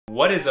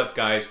What is up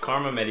guys,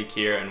 KharmaMedic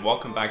here and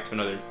welcome back to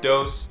another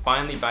dose.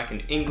 Finally back in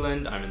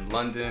England, I'm in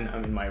London,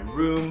 I'm in my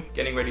room,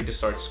 getting ready to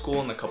start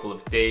school in a couple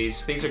of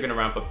days. Things are gonna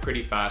ramp up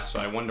pretty fast, so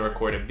I wanted to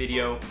record a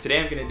video. Today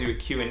I'm gonna do a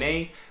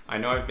Q&A. I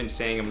know I've been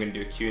saying I'm gonna do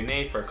a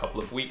Q&A for a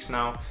couple of weeks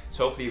now,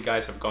 so hopefully you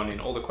guys have gone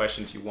in all the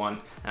questions you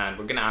want and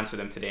we're gonna answer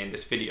them today in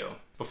this video.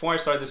 Before I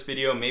start this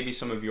video, maybe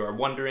some of you are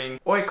wondering,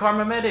 "Oi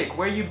KharmaMedic,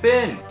 where you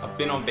been?" I've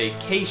been on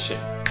vacation.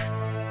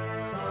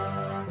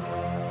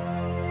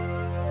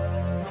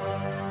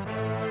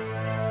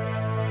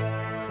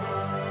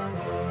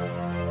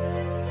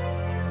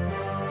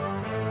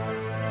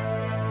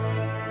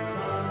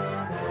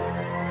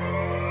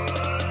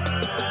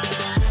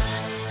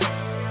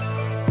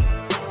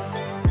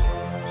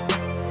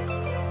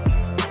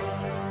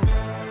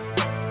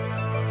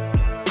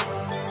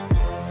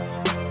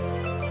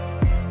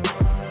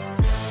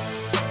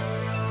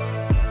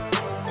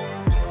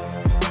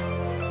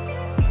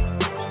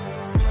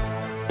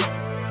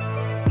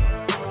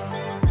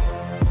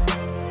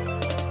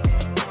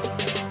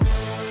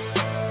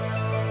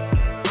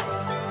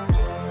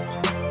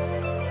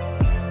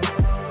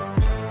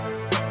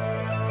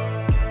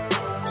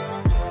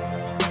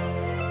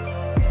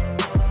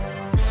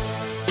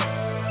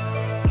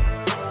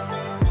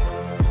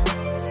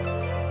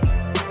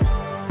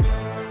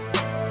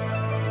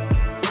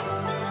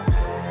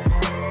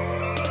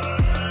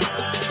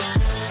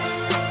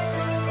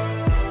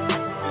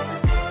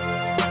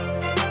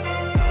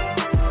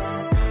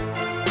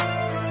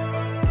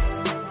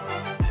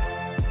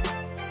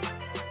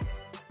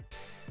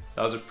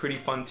 That was a pretty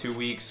fun 2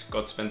 weeks.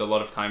 Got to spend a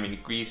lot of time in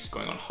Greece,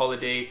 going on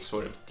holiday, to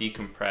sort of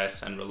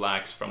decompress and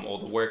relax from all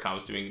the work I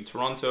was doing in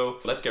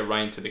Toronto. Let's get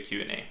right into the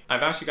Q&A.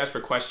 I've asked you guys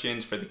for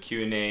questions for the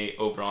Q&A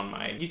over on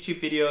my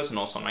YouTube videos and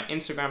also on my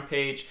Instagram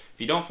page. If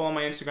you don't follow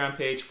my Instagram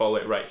page, follow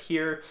it right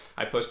here.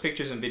 I post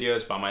pictures and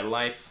videos about my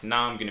life.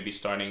 Now I'm gonna be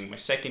starting my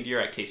second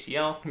year at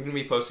KCL. I'm gonna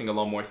be posting a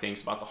lot more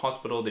things about the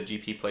hospital, the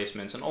GP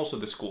placements, and also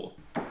the school.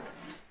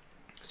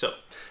 So,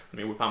 let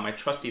me whip out my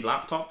trusty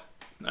laptop.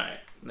 All right,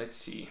 let's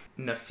see.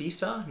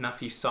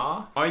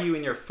 Nafisa, are you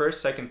in your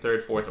first, second,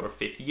 third, fourth, or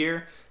fifth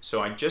year?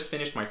 So I just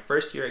finished my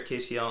first year at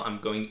KCL. I'm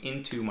going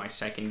into my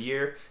second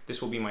year. This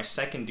will be my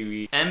second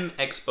degree.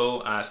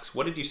 MXO asks,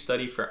 what did you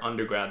study for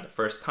undergrad the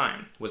first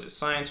time? Was it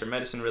science or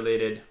medicine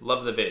related?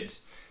 Love the vids.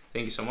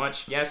 Thank you so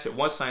much. Yes, it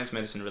was science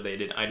medicine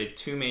related. I did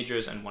 2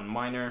 majors and 1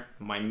 minor.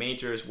 My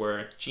majors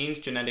were genes,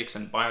 genetics,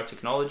 and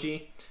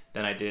biotechnology.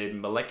 Then I did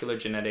molecular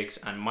genetics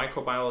and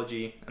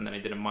microbiology. And then I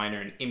did a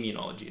minor in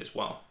immunology as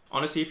well.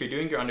 Honestly, if you're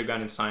doing your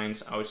undergrad in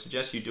science, I would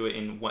suggest you do it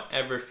in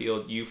whatever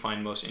field you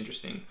find most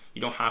interesting.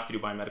 You don't have to do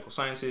biomedical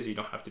sciences, you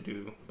don't have to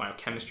do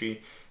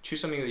biochemistry.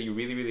 Choose something that you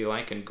really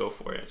like and go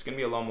for it. It's gonna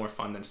be a lot more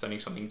fun than studying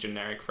something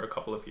generic for a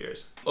couple of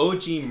years.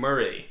 OG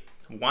Murray,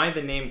 why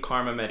the name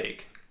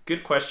KharmaMedic?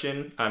 Good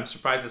question. I'm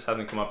surprised this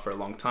hasn't come up for a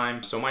long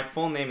time. So my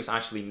full name is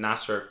actually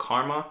Nasir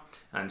Kharma.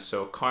 And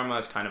so karma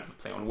is kind of a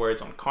play on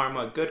words on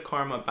karma, good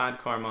karma, bad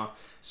karma.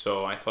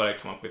 So I thought I'd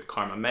come up with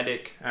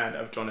KharmaMedic and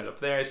I've drawn it up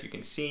there as you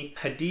can see.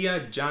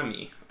 Hadia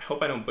Jami, I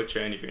hope I don't butcher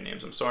any of your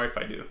names. I'm sorry if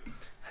I do.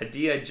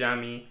 Hadia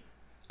Jami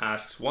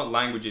asks, what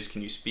languages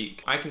can you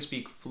speak? I can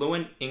speak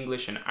fluent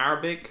English and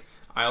Arabic.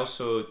 I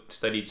also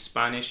studied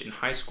Spanish in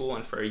high school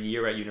and for a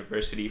year at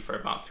university for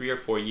about 3 or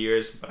 4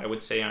 years, but I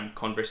would say I'm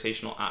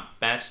conversational at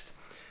best.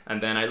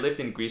 And then I lived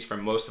in Greece for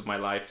most of my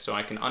life, so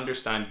I can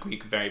understand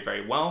Greek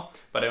very well,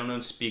 but I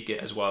don't speak it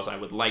as well as I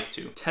would like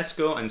to.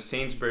 Tesco and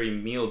Sainsbury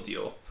meal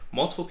deal.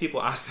 Multiple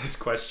people asked this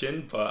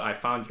question, but I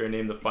found your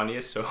name the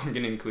funniest, so I'm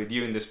gonna include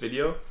you in this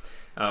video.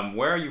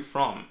 Where are you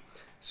from?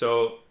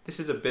 So this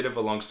is a bit of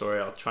a long story.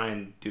 I'll try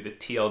and do the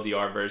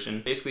TLDR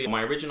version. Basically,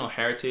 my original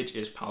heritage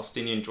is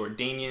Palestinian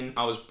Jordanian.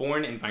 I was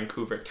born in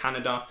Vancouver,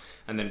 Canada,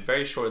 and then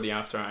very shortly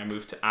after I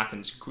moved to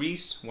Athens,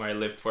 Greece, where I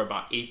lived for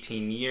about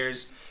 18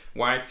 years.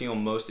 Where I feel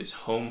most is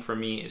home for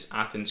me is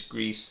Athens,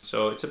 Greece.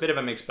 So it's a bit of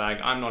a mixed bag.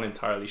 I'm not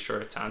entirely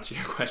sure to answer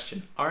your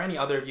question. Are any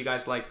other of you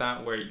guys like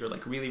that, where you're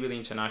like really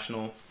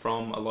international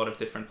from a lot of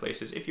different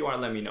places? If you are,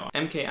 let me know.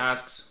 MK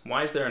asks,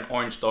 why is there an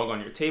orange dog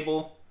on your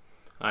table?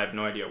 I have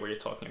no idea what you're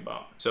talking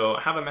about. So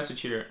I have a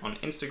message here on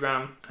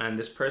Instagram and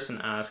this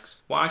person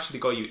asks, what actually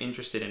got you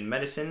interested in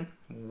medicine?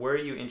 Were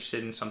you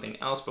interested in something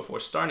else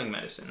before starting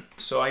medicine?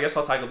 So I guess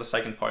I'll tackle the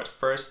second part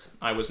first.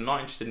 I was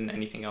not interested in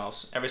anything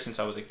else. Ever since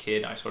I was a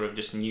kid, I sort of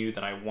just knew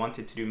that I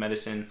wanted to do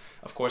medicine.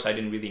 Of course, I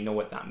didn't really know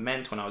what that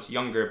meant when I was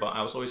younger, but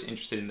I was always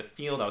interested in the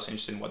field. I was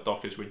interested in what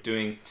doctors were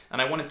doing, and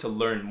I wanted to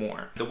learn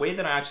more. The way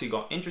that I actually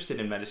got interested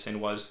in medicine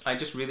was I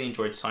just really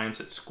enjoyed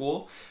science at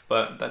school,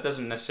 but that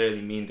doesn't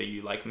necessarily mean that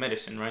you like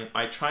medicine, right?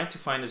 I tried to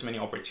find as many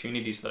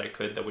opportunities that I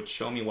could that would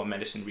show me what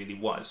medicine really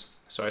was.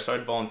 So I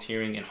started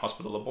volunteering in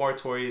hospital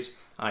laboratories.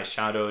 I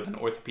shadowed an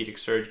orthopedic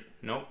surgeon.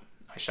 Nope.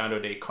 I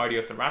shadowed a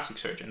cardiothoracic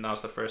surgeon. That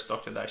was the first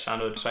doctor that I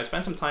shadowed. So I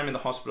spent some time in the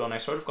hospital and I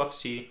sort of got to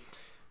see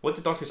what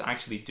do doctors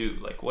actually do?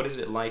 Like, what is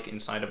it like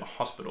inside of a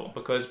hospital?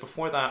 Because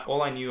before that,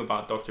 all I knew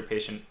about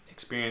doctor-patient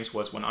experience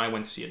was when I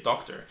went to see a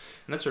doctor.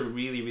 And that's a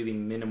really, really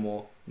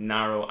minimal,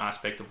 narrow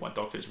aspect of what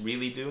doctors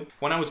really do.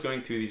 When I was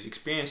going through these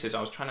experiences,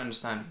 I was trying to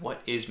understand,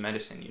 what is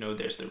medicine? You know,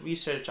 there's the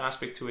research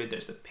aspect to it,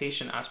 there's the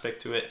patient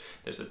aspect to it,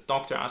 there's the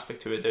doctor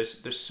aspect to it.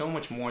 There's so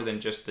much more than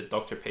just the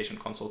doctor-patient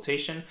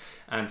consultation.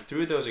 And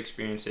through those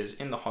experiences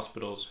in the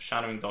hospitals,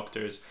 shadowing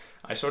doctors,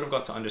 I sort of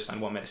got to understand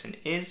what medicine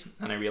is,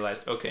 and I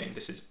realized, okay,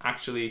 this is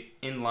actually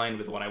in line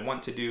with what I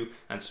want to do,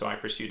 and so I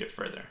pursued it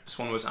further. This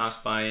one was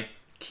asked by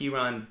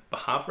Kiran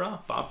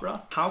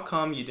Bavra. How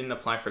come you didn't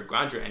apply for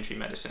graduate entry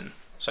medicine?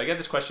 So I get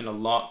this question a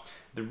lot.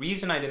 The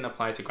reason I didn't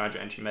apply to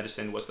graduate entry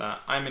medicine was that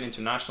I'm an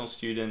international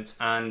student,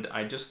 and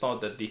I just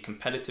thought that the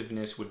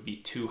competitiveness would be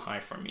too high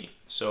for me.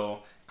 So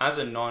as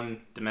a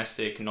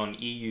non-domestic,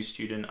 non-EU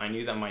student, I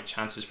knew that my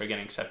chances for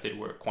getting accepted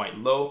were quite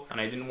low,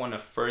 and I didn't want to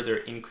further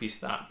increase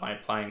that by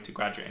applying to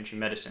graduate entry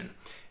medicine.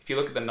 If you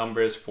look at the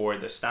numbers for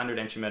the standard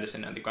entry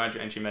medicine and the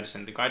graduate entry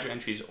medicine, the graduate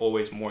entry is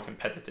always more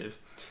competitive.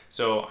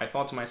 So I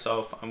thought to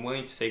myself, I'm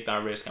willing to take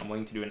that risk. I'm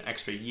willing to do an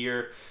extra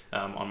year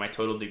on my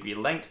total degree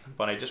length,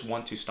 but I just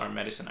want to start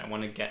medicine. I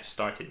want to get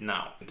started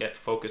now, get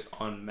focused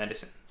on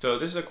medicine. So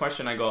this is a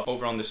question I got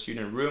over on the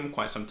student room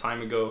quite some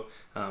time ago,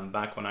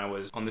 back when I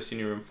was on the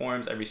student room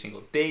forums every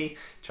single day,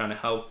 trying to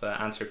help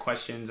answer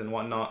questions and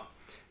whatnot.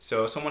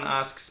 So someone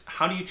asks,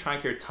 how do you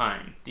track your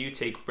time? Do you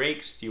take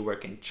breaks? Do you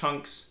work in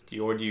chunks?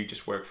 Or do you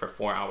just work for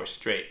 4 hours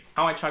straight?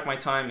 How I track my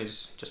time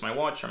is just my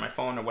watch or my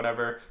phone or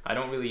whatever. I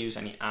don't really use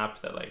any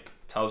app that like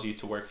tells you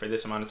to work for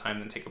this amount of time,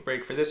 then take a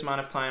break for this amount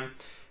of time.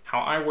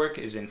 How I work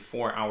is in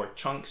 4-hour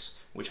chunks,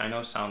 which I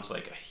know sounds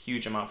like a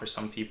huge amount for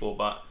some people,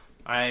 but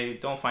I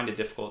don't find it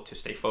difficult to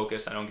stay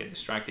focused. I don't get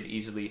distracted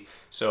easily.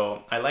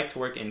 So I like to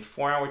work in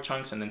 4-hour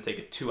chunks and then take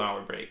a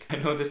 2-hour break. I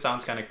know this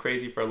sounds kind of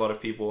crazy for a lot of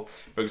people.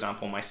 For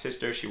example, my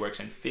sister, she works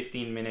in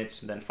 15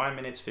 minutes, then 5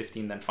 minutes,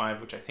 15, then 5,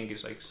 which I think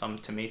is like some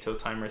tomato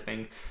timer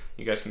thing.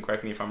 You guys can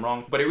correct me if I'm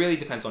wrong, but it really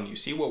depends on you.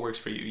 See what works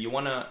for you. You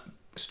want to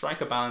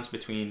strike a balance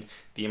between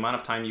the amount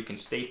of time you can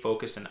stay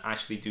focused and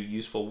actually do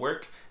useful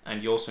work,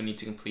 and you also need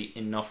to complete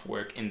enough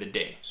work in the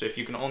day. So if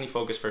you can only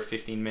focus for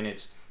 15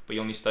 minutes, but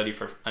you only study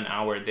for an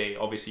hour a day,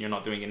 obviously you're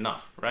not doing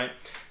enough, right?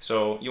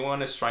 So you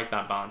want to strike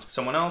that balance.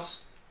 Someone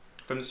else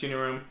from the student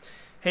room,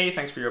 hey,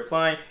 thanks for your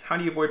reply. How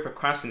do you avoid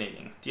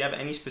procrastinating? Do you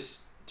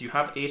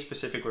have a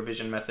specific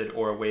revision method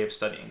or a way of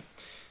studying?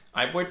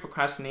 I avoid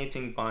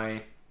procrastinating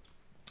by,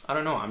 I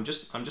don't know, I'm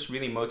just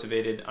really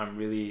motivated.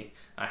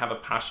 I have a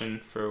passion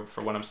for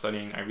what I'm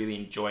studying. I really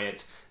enjoy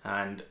it,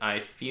 and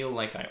I feel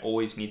like I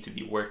always need to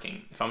be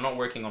working. If I'm not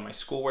working on my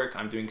schoolwork,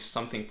 I'm doing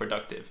something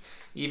productive.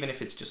 Even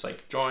if it's just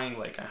like drawing,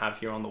 like I have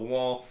here on the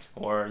wall,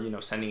 or, you know,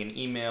 sending an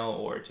email,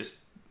 or just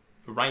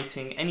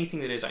writing, anything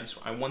that is,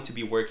 I want to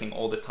be working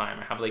all the time.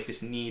 I have like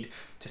this need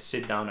to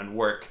sit down and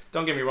work.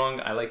 Don't get me wrong,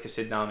 I like to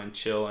sit down and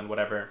chill and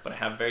whatever, but I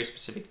have very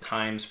specific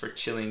times for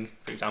chilling.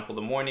 For example,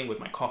 the morning with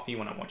my coffee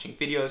when I'm watching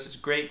videos is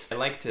great. I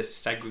like to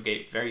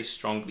segregate very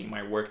strongly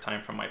my work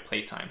time from my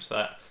playtime, so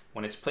that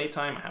when it's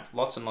playtime, I have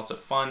lots and lots of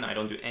fun. I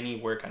don't do any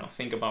work. I don't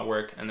think about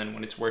work. And then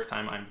when it's work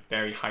time, I'm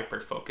very hyper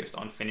focused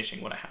on finishing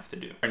what I have to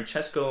do.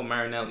 Francesco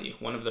Marinelli,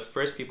 one of the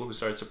first people who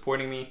started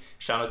supporting me.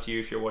 Shout out to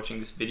you if you're watching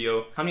this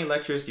video. How many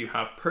lectures do you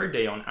have per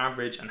day on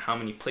average, and how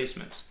many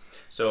placements?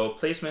 So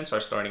placements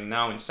are starting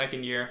now in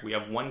second year. We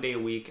have 1 day a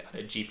week at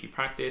a GP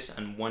practice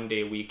and 1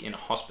 day a week in a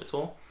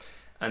hospital.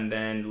 And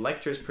then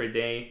lectures per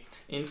day.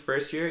 In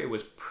first year, it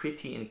was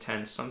pretty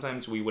intense.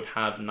 Sometimes we would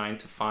have 9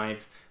 to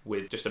 5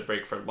 with just a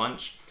break for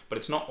lunch. But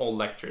it's not all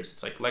lectures.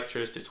 It's like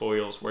lectures,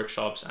 tutorials,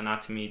 workshops,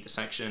 anatomy,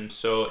 dissection.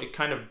 So it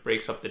kind of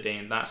breaks up the day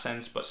in that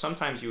sense. But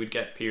sometimes you would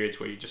get periods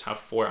where you just have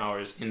 4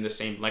 hours in the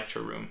same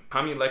lecture room.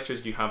 How many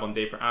lectures do you have on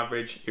day per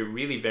average? It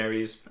really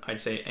varies.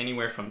 I'd say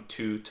anywhere from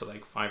 2 to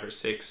like 5 or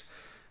 6.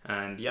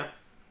 And yeah,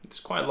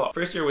 it's quite a lot.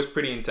 First year was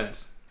pretty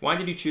intense. Why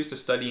did you choose to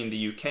study in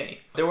the UK?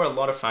 There were a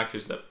lot of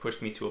factors that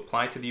pushed me to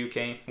apply to the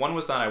UK. One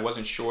was that I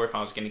wasn't sure if I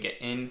was going to get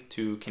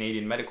into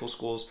Canadian medical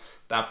schools.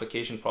 The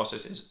application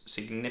process is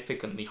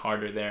significantly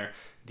harder there.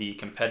 The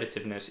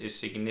competitiveness is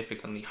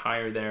significantly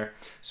higher there.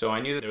 So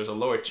I knew that there was a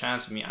lower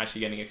chance of me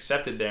actually getting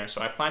accepted there.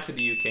 So I applied to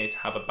the UK to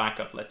have a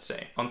backup, let's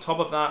say. On top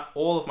of that,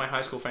 all of my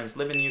high school friends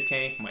live in the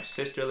UK. My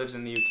sister lives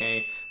in the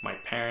UK. My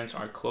parents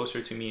are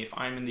closer to me if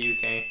I'm in the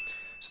UK.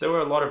 So there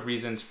were a lot of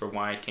reasons for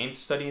why I came to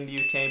study in the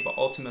UK, but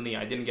ultimately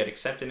I didn't get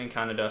accepted in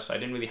Canada, so I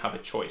didn't really have a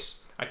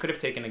choice. I could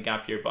have taken a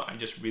gap year, but I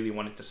just really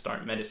wanted to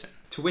start medicine.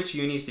 To which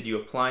unis did you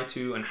apply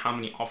to, and how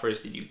many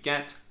offers did you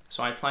get?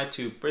 So I applied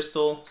to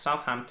Bristol,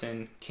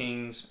 Southampton,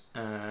 King's,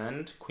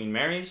 and Queen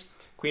Mary's.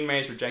 Queen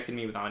Mary's rejected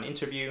me without an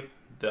interview.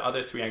 The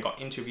other 3 I got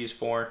interviews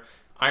for.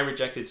 I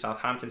rejected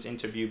Southampton's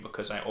interview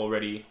because I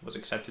already was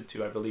accepted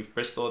to, I believe,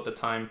 Bristol at the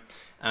time.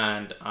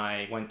 And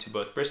I went to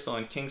both Bristol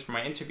and King's for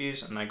my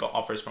interviews, and I got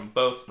offers from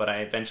both, but I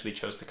eventually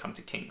chose to come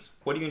to King's.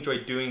 What do you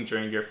enjoy doing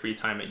during your free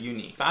time at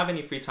uni? If I have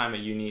any free time at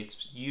uni,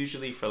 it's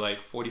usually for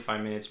like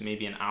 45 minutes,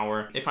 maybe an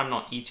hour. If I'm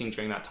not eating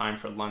during that time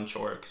for lunch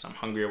or because I'm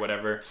hungry or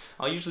whatever,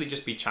 I'll usually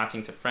just be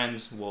chatting to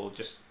friends. We'll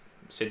just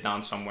sit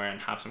down somewhere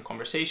and have some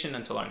conversation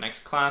until our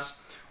next class,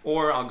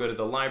 or I'll go to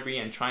the library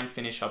and try and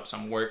finish up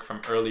some work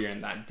from earlier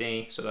in that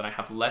day so that I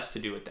have less to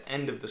do at the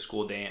end of the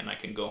school day and I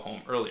can go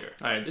home earlier.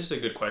 All right, this is a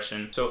good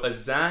question. So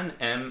Azan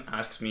M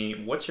asks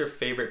me, what's your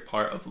favorite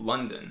part of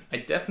London? I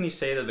definitely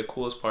say that the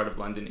coolest part of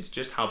London is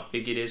just how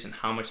big it is and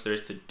how much there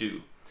is to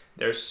do.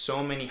 There's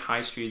so many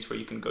high streets where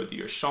you can go do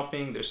your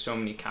shopping. There's so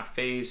many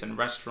cafes and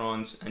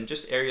restaurants and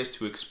just areas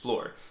to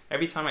explore.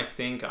 Every time I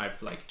think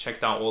I've like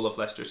checked out all of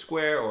Leicester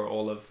Square or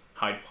all of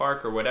Hyde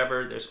Park or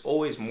whatever, there's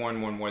always more and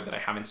more and more that I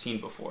haven't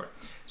seen before.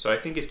 So I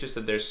think it's just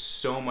that there's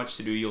so much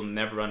to do, you'll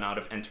never run out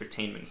of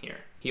entertainment here.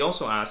 He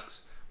also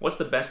asks, what's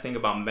the best thing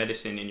about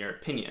medicine in your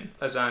opinion?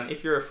 Azan,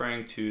 if you're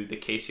referring to the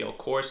KCL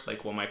course,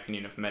 like what my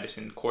opinion of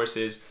medicine course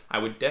is, I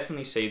would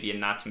definitely say the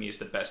anatomy is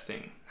the best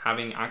thing.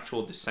 Having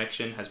actual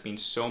dissection has been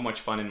so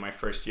much fun in my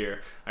first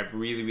year. I've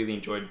really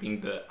enjoyed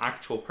being the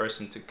actual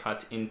person to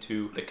cut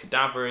into the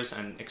cadavers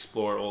and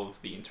explore all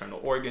of the internal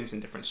organs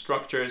and different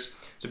structures.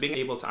 So being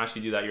able to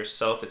actually do that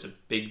yourself, it's a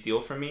big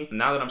deal for me.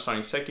 Now that I'm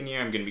starting second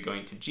year, I'm going to be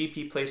going to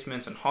GP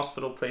placements and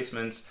hospital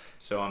placements.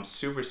 So I'm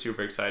super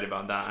excited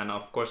about that. And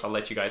of course, I'll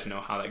let you guys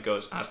know how that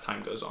goes as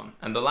time goes on.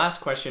 And the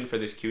last question for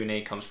this Q&A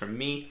comes from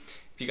me.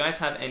 If you guys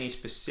have any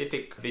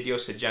specific video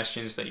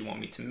suggestions that you want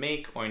me to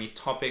make, or any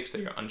topics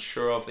that you're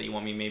unsure of that you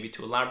want me maybe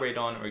to elaborate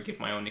on or give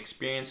my own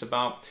experience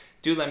about,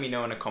 do let me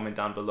know in a comment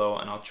down below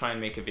and I'll try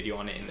and make a video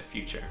on it in the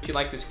future. If you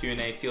like this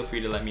Q&A, feel free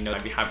to let me know.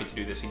 I'd be happy to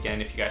do this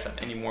again if you guys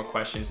have any more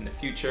questions in the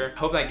future. I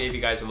hope that gave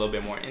you guys a little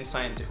bit more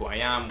insight into who I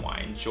am, what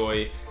I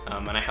enjoy,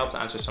 and I helped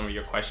answer some of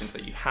your questions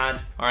that you had.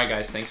 Alright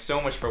guys, thanks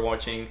so much for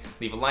watching.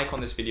 Leave a like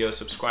on this video,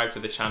 subscribe to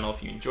the channel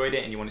if you enjoyed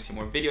it and you want to see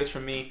more videos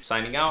from me.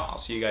 Signing out, I'll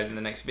see you guys in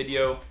the next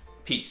video.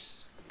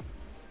 Peace.